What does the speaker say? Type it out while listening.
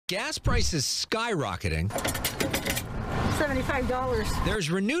gas prices skyrocketing, $75. there's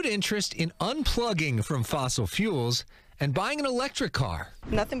renewed interest in unplugging from fossil fuels and buying an electric car.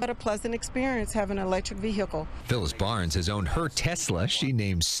 Nothing but a pleasant experience having an electric vehicle. Phyllis Barnes has owned her Tesla, she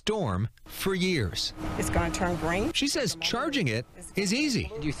named Storm, for years. It's going to turn green. She says charging it is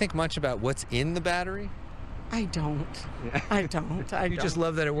easy. Do you think much about what's in the battery? I don't. I don't. You just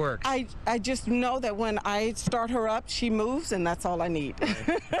love that it works. I just know that when I start her up, she moves, and that's all I need.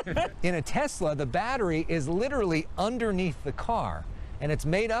 In a Tesla, the battery is literally underneath the car, and it's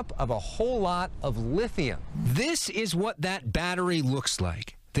made up of a whole lot of lithium. This is what that battery looks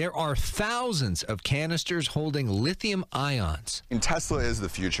like. There are thousands of canisters holding lithium ions. And Tesla is the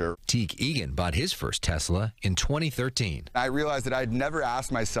future. Teague Egan bought his first Tesla in 2013. I realized that I'd never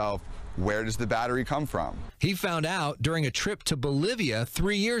asked myself, where does the battery come from? He found out during a trip to Bolivia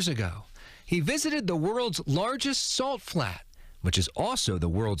 3 years ago. He visited the world's largest salt flat, which is also the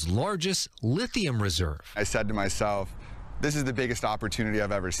world's largest lithium reserve. I said to myself, this is the biggest opportunity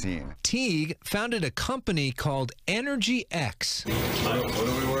I've ever seen. Teague founded a company called EnergyX. What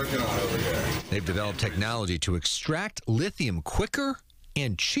are we working on over here? They've developed technology to extract lithium quicker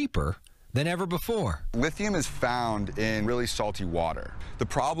and cheaper than ever before. Lithium is found in really salty water. The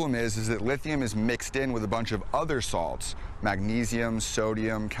problem is that lithium is mixed in with a bunch of other salts, magnesium,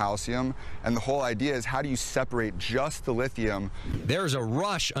 sodium, calcium, and the whole idea is how do you separate just the lithium? There's a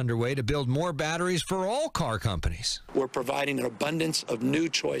rush underway to build more batteries for all car companies. We're providing an abundance of new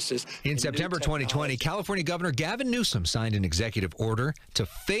choices. In September 2020, California Governor Gavin Newsom signed an executive order to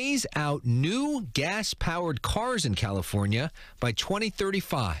phase out new gas-powered cars in California by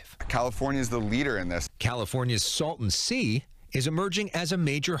 2035. California is the leader in this. California's Salton Sea is emerging as a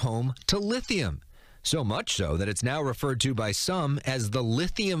major home to lithium. So much so that it's now referred to by some as the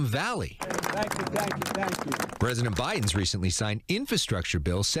Lithium Valley. Thank you. President Biden's recently signed infrastructure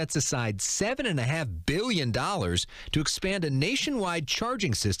bill sets aside $7.5 billion to expand a nationwide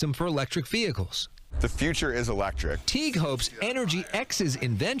charging system for electric vehicles. The future is electric. Teague hopes EnergyX's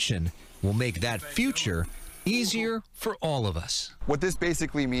invention will make that future easier for all of us. What this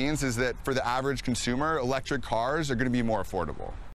basically means is that for the average consumer, electric cars are going to be more affordable.